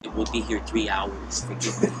we'll be here 3 hours.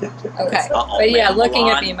 Forgive me. Okay. But yeah, looking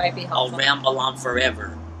at me might be I'll helpful. ramble on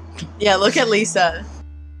forever. Yeah, look at Lisa.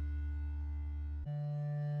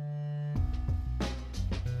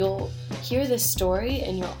 You'll hear this story,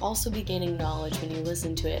 and you'll also be gaining knowledge when you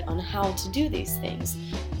listen to it on how to do these things.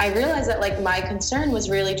 I realized that my concern was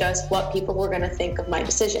really just what people were going to think of my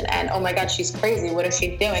decision. And oh my God, she's crazy. What is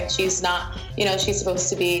she doing? She's not, she's supposed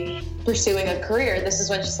to be pursuing a career. This is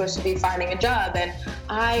when she's supposed to be finding a job. And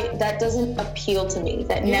that doesn't appeal to me.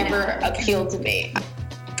 That never appealed to me.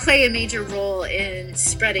 Play a major role in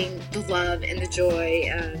spreading the love and the joy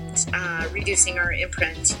and reducing our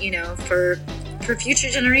imprint, for future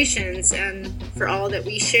generations and for all that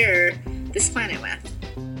we share this planet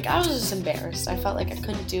with. I was just embarrassed. I felt like I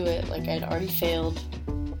couldn't do it, like I'd already failed.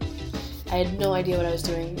 I had no idea what I was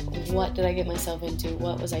doing. What did I get myself into?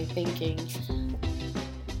 What was I thinking?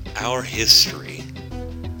 Our history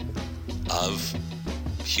of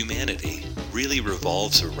humanity really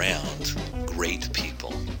revolves around great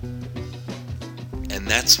people. And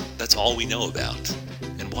that's all we know about.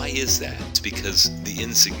 And why is that? It's because the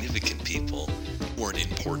insignificant people weren't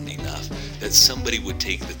important enough that somebody would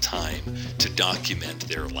take the time to document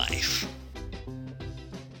their life.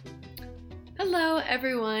 Hello,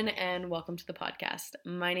 everyone, and welcome to the podcast.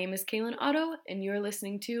 My name is Kaylin Otto, and you're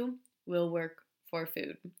listening to We'll Work for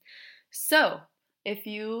Food. So, if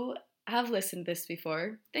you have listened to this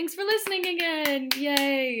before, thanks for listening again!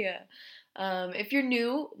 Yay! If you're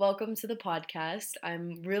new, welcome to the podcast.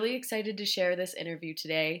 I'm really excited to share this interview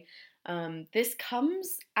today. This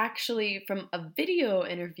comes actually from a video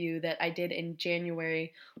interview that I did in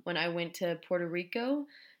January when I went to Puerto Rico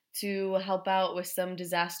to help out with some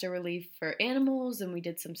disaster relief for animals, and we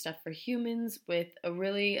did some stuff for humans with a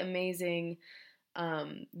really amazing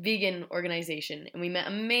vegan organization, and we met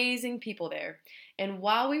amazing people there. And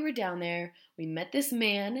while we were down there, we met this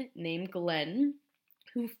man named Glenn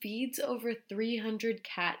who feeds over 300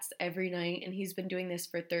 cats every night, and he's been doing this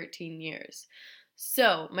for 13 years.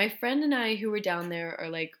 So, my friend and I who were down there are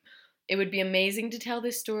like, it would be amazing to tell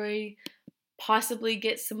this story, possibly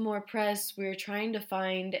get some more press. We were trying to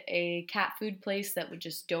find a cat food place that would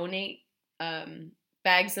just donate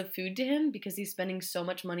bags of food to him because he's spending so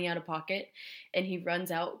much money out of pocket and he runs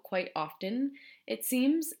out quite often, it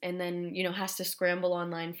seems, and then, has to scramble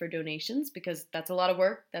online for donations because that's a lot of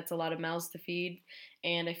work, that's a lot of mouths to feed,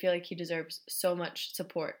 and I feel like he deserves so much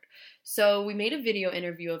support. So we made a video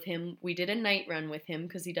interview of him. We did a night run with him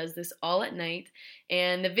because he does this all at night,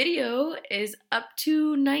 and the video is up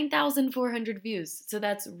to 9,400 views, so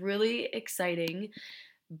that's really exciting.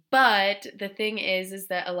 But the thing is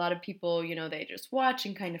that a lot of people, they just watch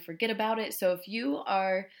and kind of forget about it. So if you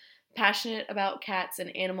are passionate about cats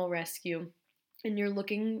and animal rescue and you're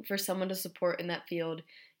looking for someone to support in that field,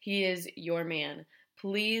 he is your man.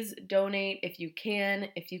 Please donate if you can.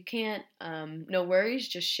 If you can't, no worries.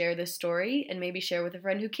 Just share this story and maybe share with a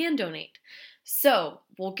friend who can donate. So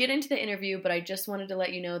we'll get into the interview, but I just wanted to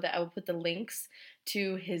let you know that I will put the links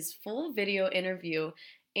to his full video interview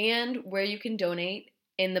and where you can donate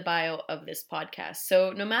in the bio of this podcast.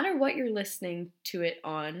 So no matter what you're listening to it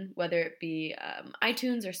on, whether it be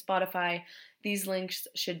iTunes or Spotify, these links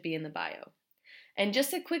should be in the bio. And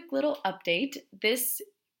just a quick little update. This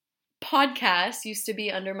podcast used to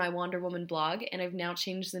be under my Wonder Woman blog, and I've now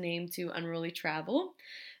changed the name to Unruly Travel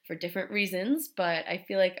for different reasons, but I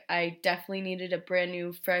feel like I definitely needed a brand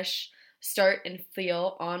new, fresh start and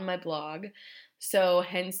feel on my blog. So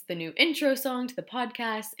hence the new intro song to the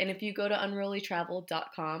podcast. And if you go to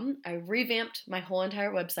unrulytravel.com, I revamped my whole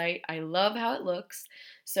entire website. I love how it looks.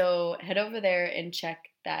 So head over there and check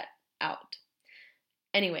that out.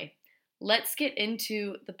 Anyway, let's get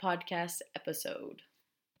into the podcast episode.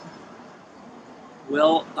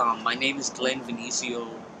 Well, my name is Glenn Vinicio.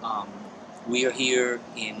 We are here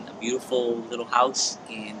in a beautiful little house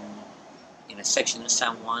in a section of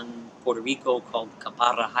San Juan, Puerto Rico called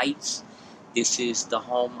Caparra Heights. This is the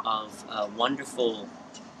home of a wonderful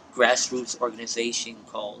grassroots organization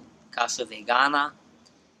called Casa Vegana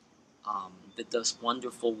that does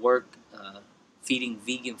wonderful work feeding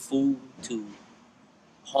vegan food to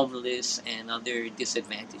homeless and other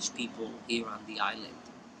disadvantaged people here on the island.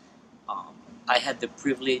 I had the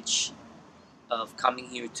privilege of coming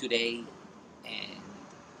here today, and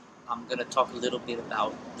I'm going to talk a little bit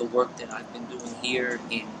about the work that I've been doing here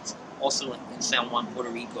also in San Juan, Puerto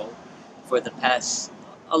Rico, for the past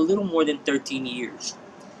a little more than 13 years.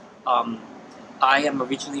 I am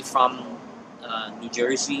originally from New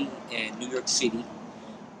Jersey and New York City.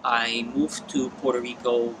 I moved to Puerto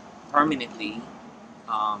Rico permanently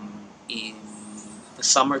in the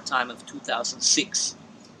summertime of 2006.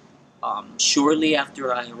 Shortly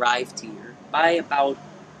after I arrived here, by about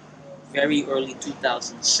very early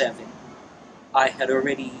 2007, I had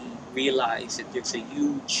already realized that there's a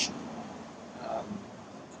huge, um,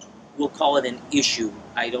 we'll call it an issue.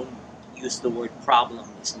 I don't use the word problem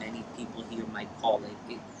as many people here might call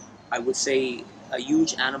it. I would say a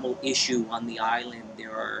huge animal issue on the island.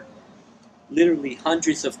 There are literally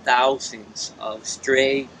hundreds of thousands of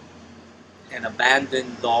stray and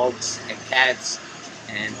abandoned dogs and cats,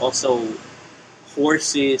 and also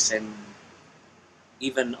horses and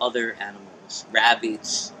even other animals,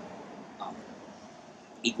 rabbits, um,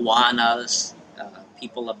 iguanas.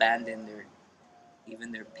 People abandon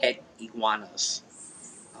their pet iguanas.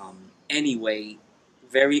 Anyway,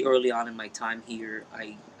 very early on in my time here,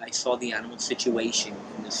 I saw the animal situation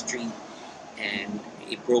in the street, and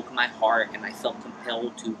it broke my heart, and I felt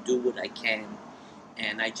compelled to do what I can.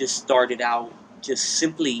 And I just started out just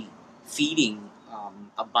simply feeding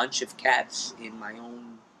a bunch of cats in my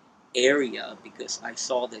own area, because I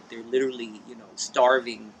saw that they're literally,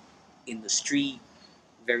 starving in the street,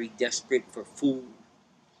 very desperate for food.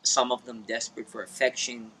 Some of them desperate for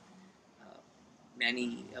affection. Uh,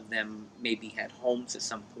 Many of them maybe had homes at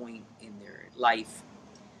some point in their life.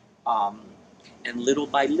 Um, and little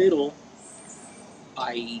by little,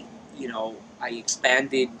 I, I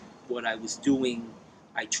expanded what I was doing.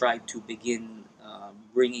 I tried to begin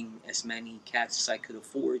bringing as many cats as I could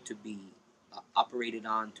afford to be operated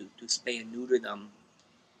on, to spay and neuter them.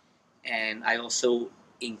 And I also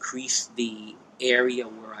increased the area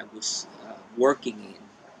where I was working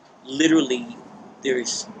in. Literally,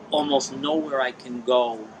 there's almost nowhere I can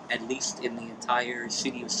go, at least in the entire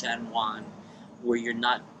city of San Juan, where you're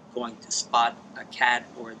not going to spot a cat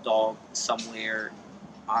or a dog somewhere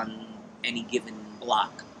on any given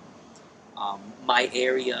block. My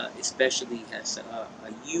area especially has a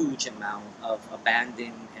huge amount of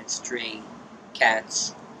abandoned and stray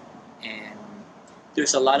cats, and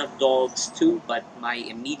there's a lot of dogs too, but my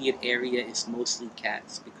immediate area is mostly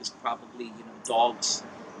cats, because probably, dogs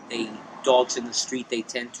in the street, they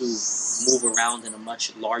tend to move around in a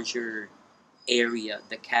much larger area.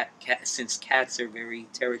 The cat since cats are very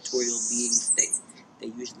territorial beings, they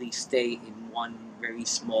usually stay in one very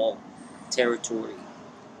small territory.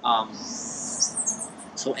 Um,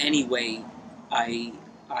 so anyway, I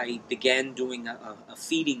began doing a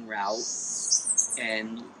feeding route,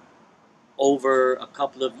 and over a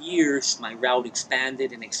couple of years, my route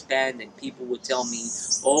expanded and expanded. People would tell me,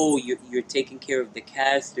 "Oh, you're taking care of the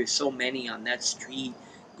cats. There's so many on that street.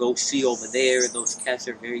 Go see over there. Those cats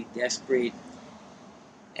are very desperate."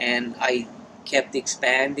 And I kept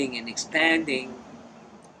expanding and expanding.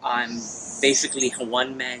 I'm basically a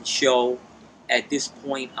one-man show. At this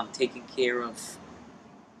point, I'm taking care of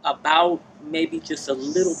about maybe just a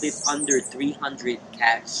little bit under 300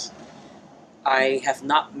 cats. I have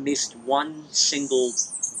not missed one single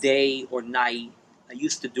day or night. I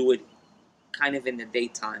used to do it kind of in the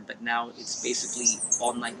daytime, but now it's basically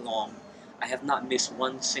all night long. I have not missed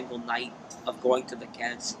one single night of going to the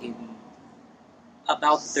cats in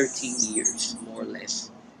about 13 years, more or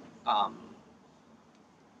less. Um,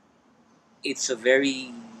 it's a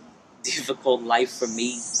very difficult life for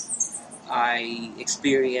me. I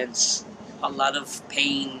experience a lot of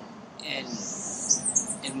pain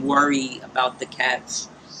and worry about the cats.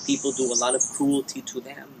 People do a lot of cruelty to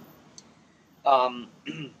them. Um,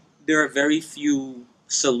 there are very few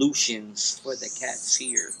solutions for the cats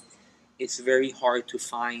here. It's very hard to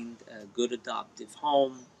find a good adoptive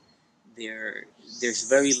home. There's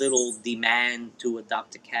very little demand to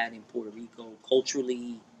adopt a cat in Puerto Rico.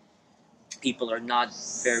 Culturally, people are not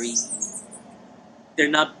they're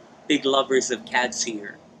not big lovers of cats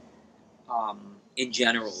here, in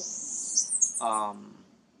general. Um,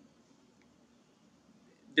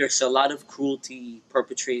 there's a lot of cruelty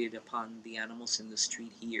perpetrated upon the animals in the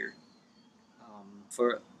street here,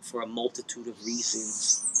 for a multitude of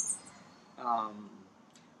reasons. Um,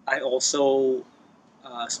 I also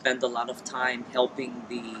spend a lot of time helping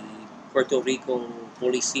the Puerto Rico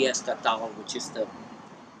Policía Estatal, which is the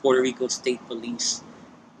Puerto Rico State Police,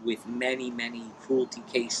 with many, many cruelty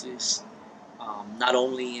cases, not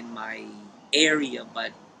only in my area,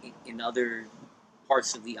 but in other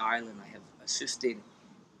parts of the island. I have assisted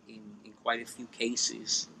in quite a few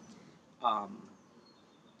cases.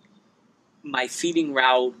 My feeding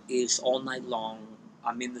route is all night long.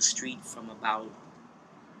 I'm in the street from about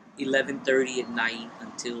 11:30 at night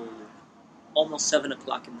until almost 7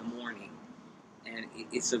 o'clock in the morning. And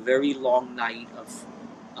it's a very long night of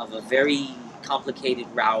a very complicated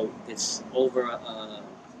route that's over a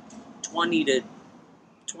 20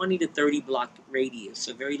 to 30 block radius,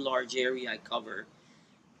 a very large area I cover.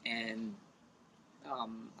 and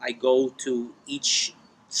I go to each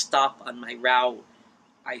stop on my route.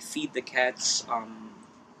 I feed the cats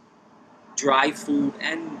dry food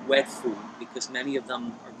and wet food because many of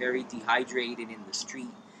them are very dehydrated in the street.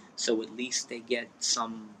 So at least they get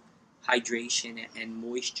some hydration and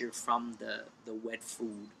moisture from the wet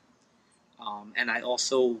food. And I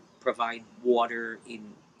also provide water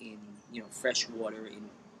in fresh water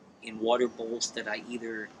in water bowls that I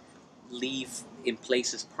either leave in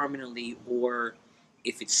places permanently, or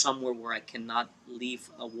if it's somewhere where I cannot leave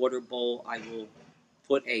a water bowl, I will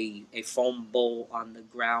put a foam bowl on the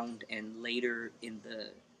ground, and later in the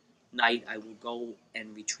night I will go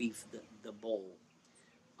and retrieve the bowl.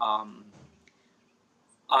 Um,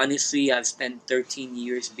 Honestly, I've spent 13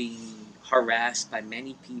 years being harassed by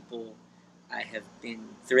many people. I have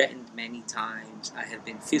been threatened many times. I have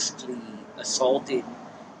been physically assaulted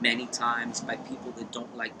many times by people that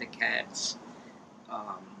don't like the cats.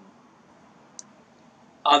 Um,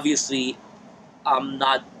 Obviously, I'm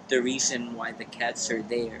not the reason why the cats are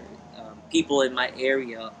there. People in my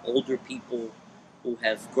area, older people who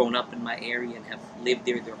have grown up in my area and have lived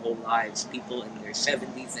there their whole lives, people in their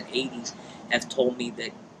 70s and 80s, have told me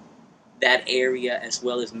that that area, as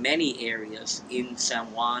well as many areas in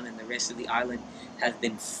San Juan and the rest of the island, have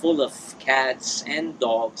been full of cats and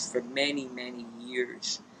dogs for many, many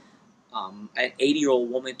years. An 80-year-old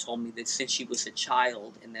woman told me that since she was a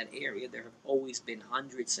child in that area, there have always been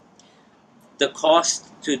hundreds. The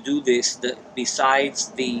cost to do this, besides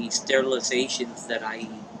the sterilizations that I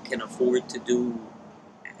can afford to do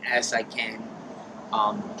as I can,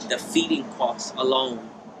 the feeding costs alone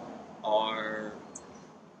are,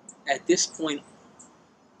 at this point,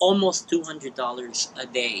 almost $200 a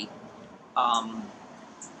day. I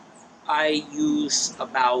use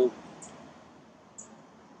about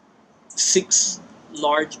 6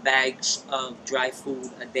 large bags of dry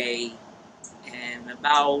food a day and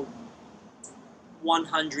about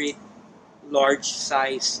 100 large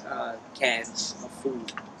size cans of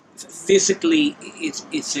food. Physically,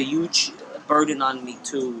 it's a huge burden on me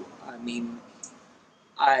too. I mean,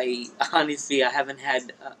 I honestly, I haven't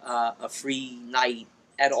had a free night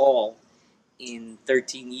at all in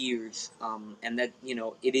 13 years, and that,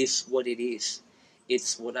 it is what it is.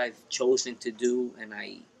 It's what I've chosen to do, and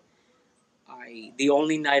the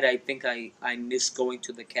only night I think I missed going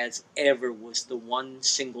to the cats ever was the one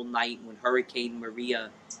single night when Hurricane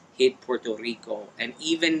Maria hit Puerto Rico, and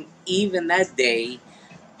even that day,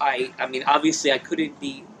 I mean, obviously I couldn't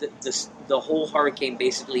be the whole hurricane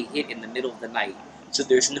basically hit in the middle of the night, so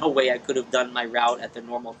there's no way I could have done my route at the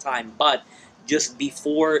normal time. But just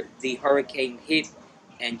before the hurricane hit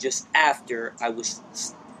and just after, I was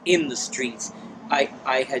in the streets.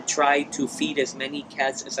 I had tried to feed as many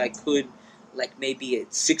cats as I could, like maybe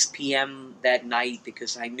at 6 p.m. that night,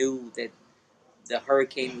 because I knew that the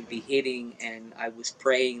hurricane would be hitting, and I was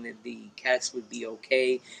praying that the cats would be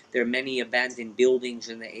okay. There are many abandoned buildings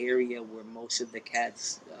in the area where most of the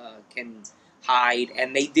cats can hide,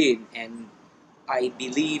 and they did. And I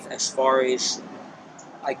believe, as far as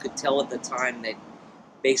I could tell at the time, that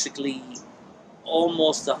basically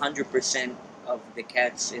almost 100% of the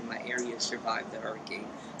cats in my area survived the hurricane.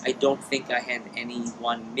 I don't think I had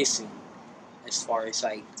anyone missing, as far as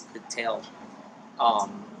I could tell.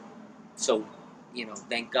 So,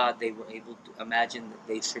 thank God they were able to. Imagine that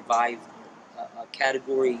they survived a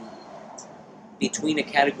category, between a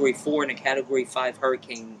category 4 and a category 5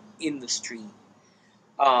 hurricane in the street.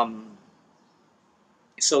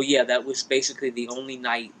 So yeah, that was basically the only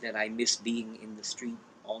night that I missed being in the street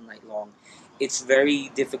all night long. It's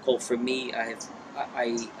very difficult for me.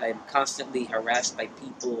 I'm constantly harassed by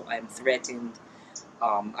people. I'm threatened.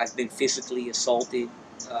 I've been physically assaulted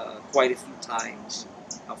quite a few times,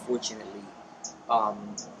 unfortunately.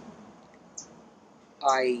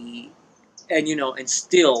 And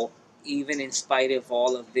still, even in spite of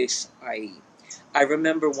all of this, I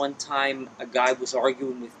remember one time a guy was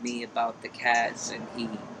arguing with me about the cats, and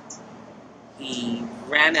he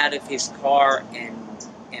ran out of his car and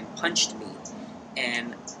punched me,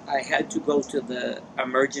 and I had to go to the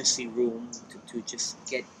emergency room to just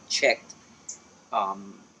get checked.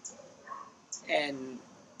 And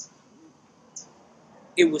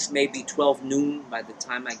it was maybe 12 noon by the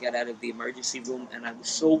time I got out of the emergency room, and I was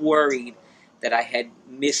so worried that I had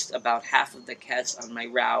missed about half of the cats on my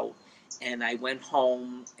route. And I went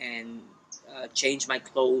home and changed my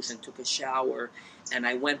clothes and took a shower, and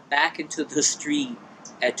I went back into the street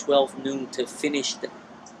at 12 noon to finish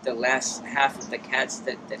the last half of the cats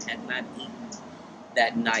that had not eaten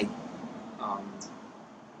that night.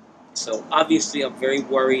 So obviously I'm very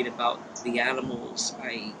worried about the animals.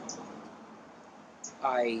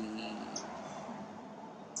 I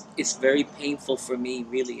it's very painful for me,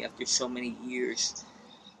 really, after so many years,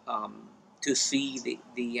 to see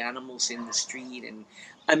the animals in the street. And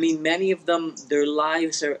I mean, many of them, their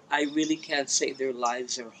lives are, I really can't say their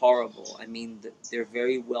lives are horrible. I mean, they're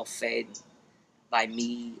very well fed by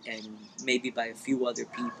me and maybe by a few other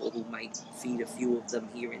people who might feed a few of them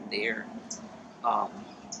here and there. Um,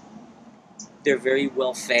 they're very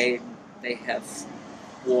well fed, they have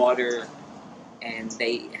water, and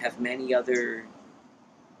they have many other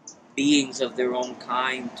beings of their own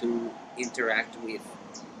kind to interact with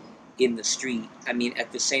in the street. I mean,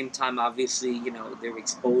 at the same time, obviously, they're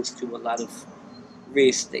exposed to a lot of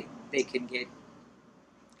risk. They can get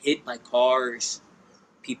hit by cars.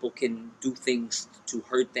 People can do things to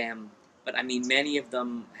hurt them. But I mean, many of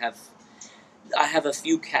them have. I have a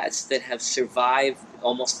few cats that have survived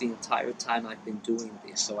almost the entire time I've been doing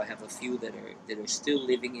this. So I have a few that are still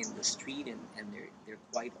living in the street, and they're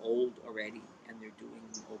quite old already, and they're doing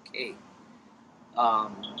okay.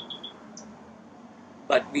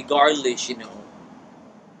 But regardless,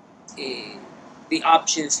 the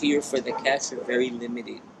options here for the cats are very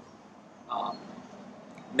limited. Um,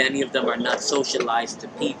 Many of them are not socialized to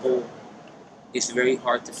people. It's very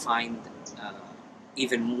hard to find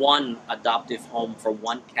even one adoptive home for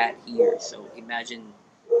one cat here. So imagine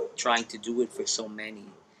trying to do it for so many.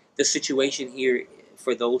 The situation here,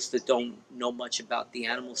 for those that don't know much about the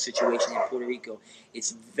animal situation in Puerto Rico,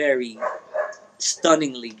 it's very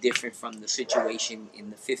stunningly different from the situation in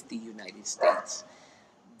the 50 United States.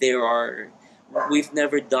 We've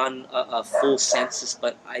never done a full census,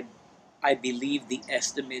 but I believe the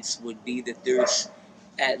estimates would be that there's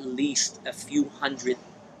at least a few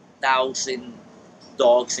 100,000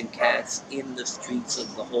 dogs and cats in the streets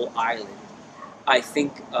of the whole island. I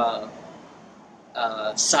think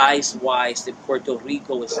size-wise, that Puerto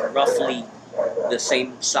Rico is roughly the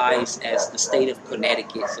same size as the state of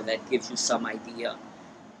Connecticut, so that gives you some idea.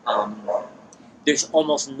 There's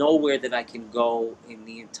almost nowhere that I can go in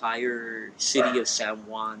the entire city of San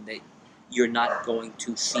Juan that you're not going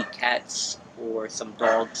to see cats or some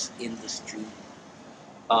dogs in the street.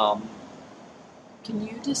 Can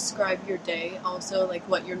you describe your day also, like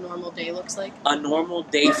what your normal day looks like? A normal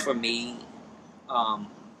day for me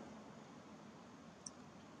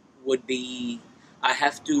would be, I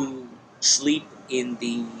have to sleep in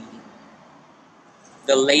the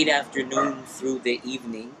late afternoon through the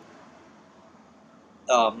evening.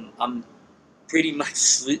 I'm pretty much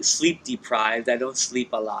sleep deprived. I don't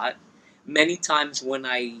sleep a lot. Many times when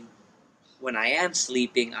I am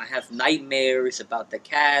sleeping, I have nightmares about the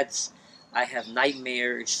cats. I have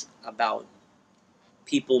nightmares about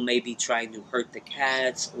people maybe trying to hurt the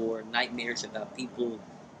cats, or nightmares about people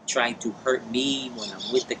trying to hurt me when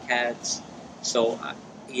I'm with the cats. So,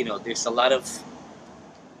 there's a lot of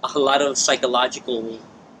psychological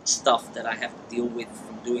stuff that I have to deal with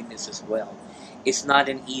from doing this as well. It's not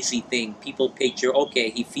an easy thing. People picture, okay,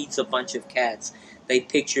 he feeds a bunch of cats. They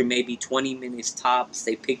picture maybe 20 minutes tops.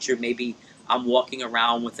 They picture maybe I'm walking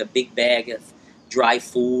around with a big bag of dry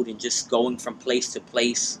food and just going from place to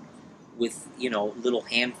place with, little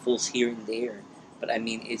handfuls here and there. But I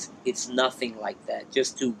mean, it's nothing like that.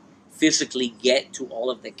 Just to physically get to all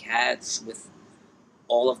of the cats with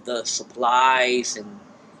all of the supplies and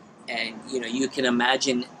you can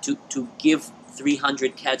imagine to give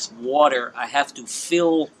 300 cats water, I have to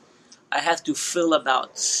fill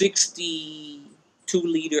about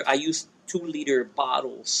 62-liter. I use 2-liter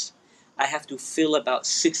bottles. I have to fill about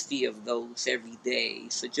 60 of those every day.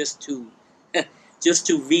 So just to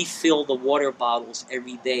refill the water bottles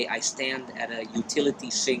every day, I stand at a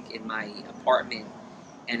utility sink in my apartment,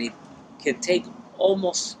 and it can take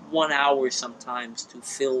almost 1 hour sometimes to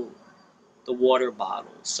fill the water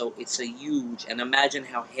bottles. So it's a huge, and imagine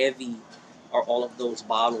how heavy are all of those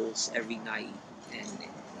bottles every night, and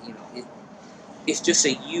it's just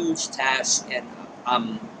a huge task, and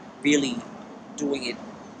I'm really doing it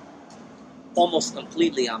almost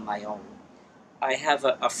completely on my own. I have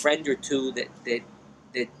a friend or two that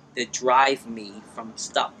drive me from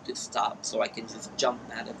stop to stop, so I can just jump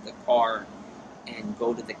out of the car and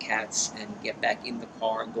go to the cats and get back in the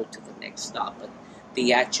car and go to the next stop. But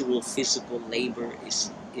the actual physical labor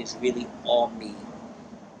is really all me.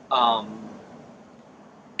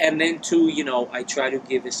 And then too, I try to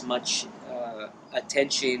give as much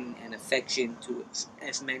attention and affection to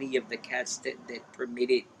as many of the cats that permit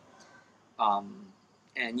it.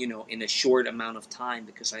 And in a short amount of time,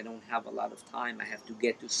 because I don't have a lot of time. I have to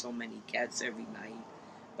get to so many cats every night.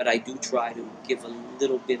 But I do try to give a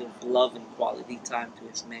little bit of love and quality time to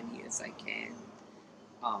as many as I can.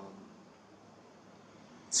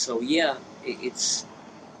 So yeah, it's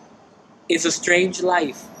It's a strange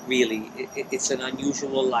life, really. It's an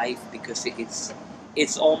unusual life because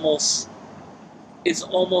it's almost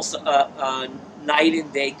a night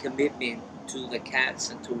and day commitment to the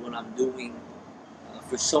cats and to what I'm doing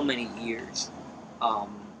for so many years.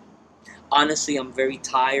 Um, Honestly, I'm very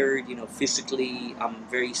tired, physically. I'm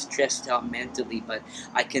very stressed out mentally, but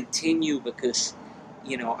I continue because,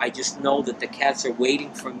 I just know that the cats are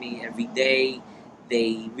waiting for me every day.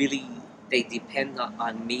 They depend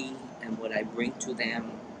on me and what I bring to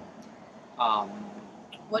them. Um,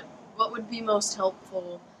 What would be most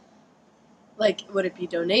helpful? Like, would it be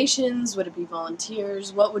donations? Would it be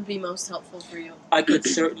volunteers? What would be most helpful for you? I could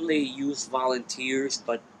certainly use volunteers,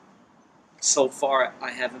 but so far I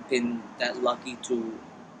haven't been that lucky to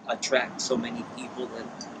attract so many people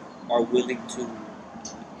that are willing to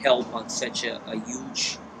help on such a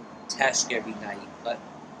huge task every night. But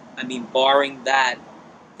I mean, barring that,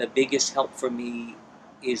 the biggest help for me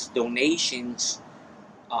is donations,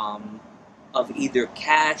 um, of either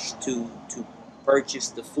cash to purchase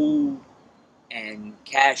the food and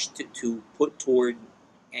cash to put toward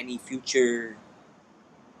any future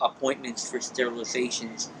appointments for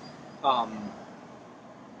sterilizations. Um,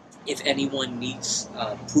 if anyone needs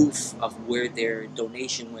proof of where their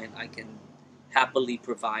donation went, I can happily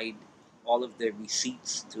provide all of the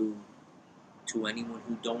receipts to anyone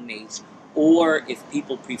who donates. Or if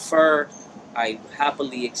people prefer, I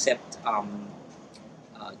happily accept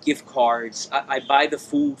gift cards. I buy the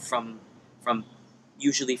food from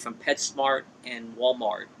usually from PetSmart and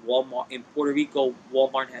Walmart. Walmart in Puerto Rico,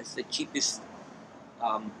 Walmart has the cheapest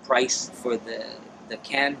price for the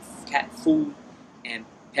canned cat food, and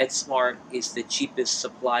PetSmart is the cheapest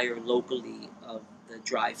supplier locally of the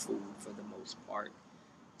dry food for the most part.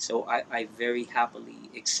 So I very happily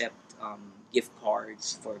accept gift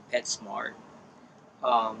cards for PetSmart.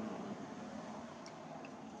 Um,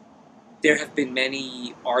 there have been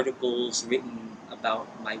many articles written about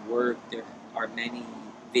my work. There are many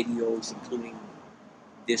videos, including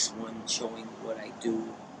this one showing what I do.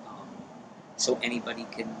 Um, so anybody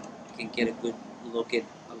can get a good look at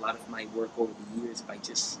a lot of my work over the years by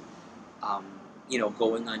just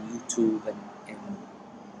going on YouTube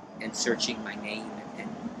and searching my name and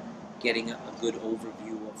getting a good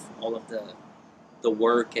overview of all of the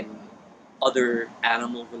work and other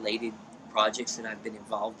animal related projects that I've been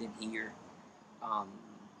involved in here. Um,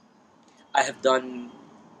 I have done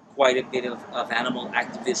quite a bit of animal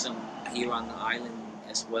activism here on the island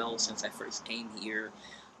as well since I first came here.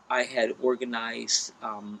 I had organized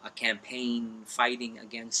a campaign fighting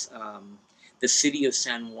against the city of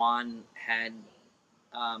San Juan had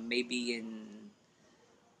maybe in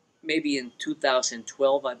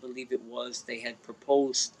 2012, I believe it was, they had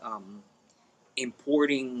proposed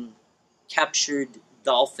importing captured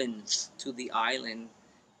dolphins to the island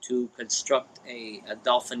to construct a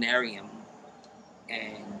dolphinarium,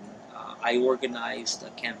 and I organized a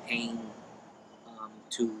campaign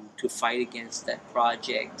to fight against that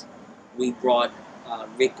project. We brought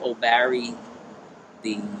Rick O'Barry,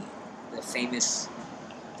 the famous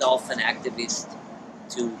dolphin activist,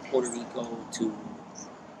 to Puerto Rico to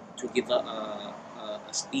give a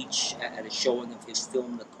speech at a showing of his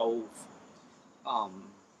film The Cove.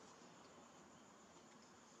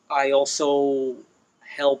 I also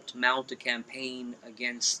helped mount a campaign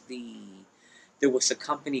against there was a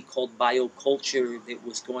company called Bioculture that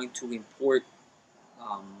was going to import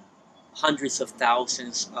hundreds of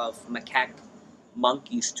thousands of macaque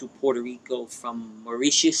monkeys to Puerto Rico from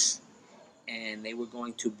Mauritius, and they were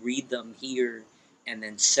going to breed them here and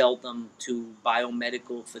then sell them to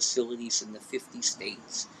biomedical facilities in the 50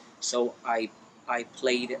 states. So I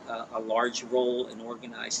played a large role in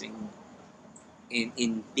organizing,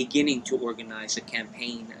 in beginning to organize a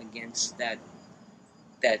campaign against that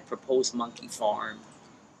proposed monkey farm,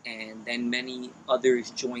 and then many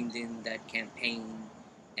others joined in that campaign,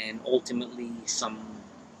 and ultimately some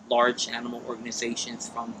large animal organizations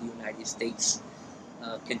from the United States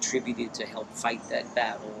contributed to help fight that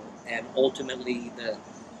battle, and ultimately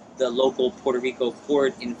the local Puerto Rico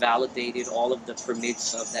court invalidated all of the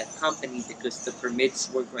permits of that company because the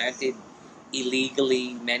permits were granted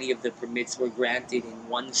illegally. Many of the permits were granted in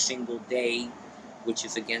one single day, which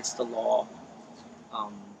is against the law.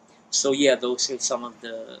 So yeah, those are some of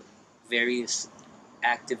the various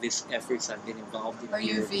activist efforts I've been involved in. Are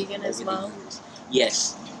you vegan as well?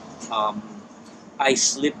 Yes. I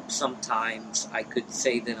slip sometimes. I could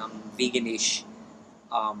say that I'm veganish.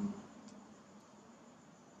 I'm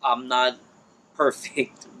not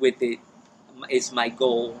perfect with it. It's my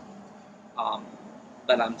goal.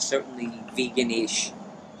 But I'm certainly veganish.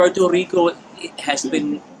 Puerto Rico has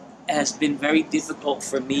been has been very difficult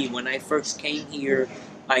for me. When I first came here,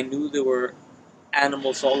 I knew there were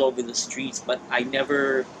animals all over the streets, but I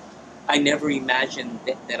never imagined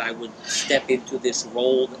that I would step into this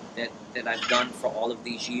role that I've done for all of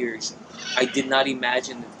these years. I did not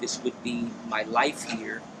imagine that this would be my life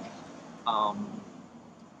here.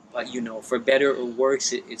 But, you know, for better or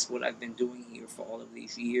worse, it's what I've been doing here for all of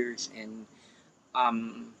these years. And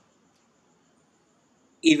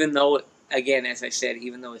even though, again, as I said,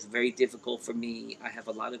 even though it's very difficult for me, I have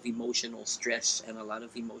a lot of emotional stress and a lot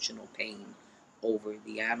of emotional pain over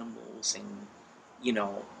the animals. And, you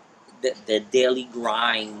know, the daily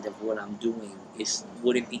grind of what I'm doing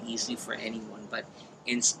wouldn't be easy for anyone. But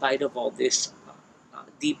in spite of all this,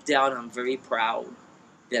 deep down, I'm very proud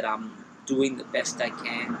that I'm doing the best I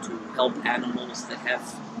can to help animals that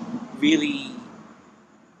have really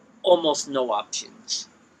almost no options.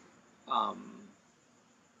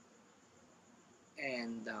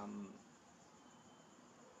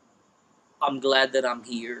 I'm glad that I'm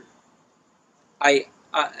here.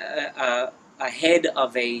 Ahead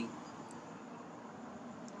of a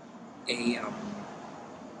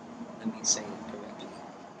let me say it correctly.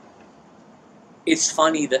 It's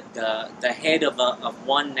funny that the head of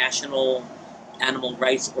one national animal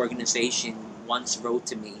rights organization once wrote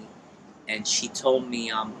to me, and she told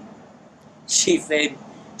me she said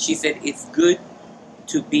it's good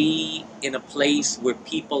to be in a place where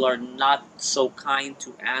people are not so kind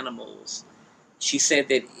to animals. She said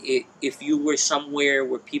that if you were somewhere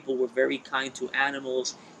where people were very kind to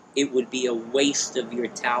animals, it would be a waste of your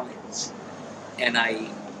talents. And I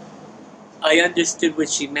understood what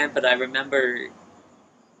she meant, but I remember,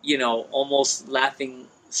 you know, almost laughing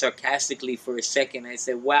sarcastically for a second. I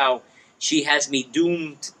said, wow, she has me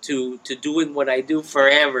doomed to doing what I do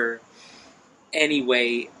forever.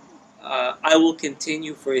 Anyway, I will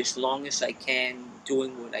continue for as long as I can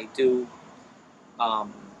doing what I do.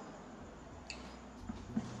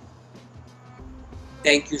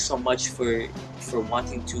 Thank you so much for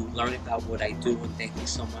wanting to learn about what I do, and thank you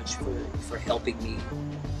so much for helping me.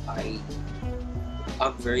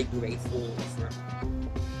 I'm very grateful for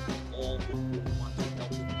all who want to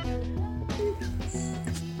help me.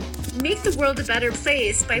 Make the world a better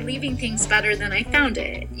place by leaving things better than I found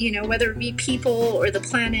it. You know, whether it be people or the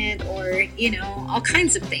planet or, you know, all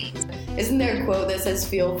kinds of things. Isn't there a quote that says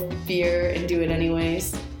feel fear and do it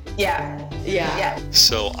anyways? Yeah.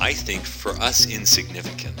 So I think for us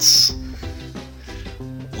insignificants,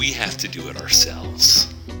 we have to do it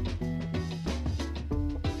ourselves.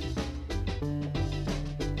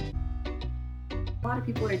 A lot of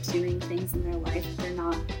people are doing things in their life they're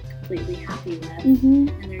not completely happy with, Mm-hmm.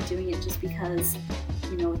 and they're doing it just because,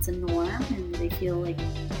 you know, it's a norm and they feel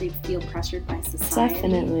pressured by society.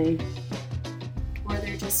 Definitely. Or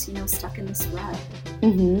they're just, you know, stuck in this rut.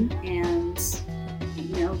 Mm-hmm. And,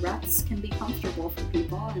 you know, ruts can be comfortable for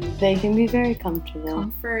people, and They can be very comfortable.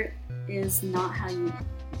 comfort is not how you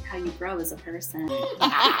grow as a person.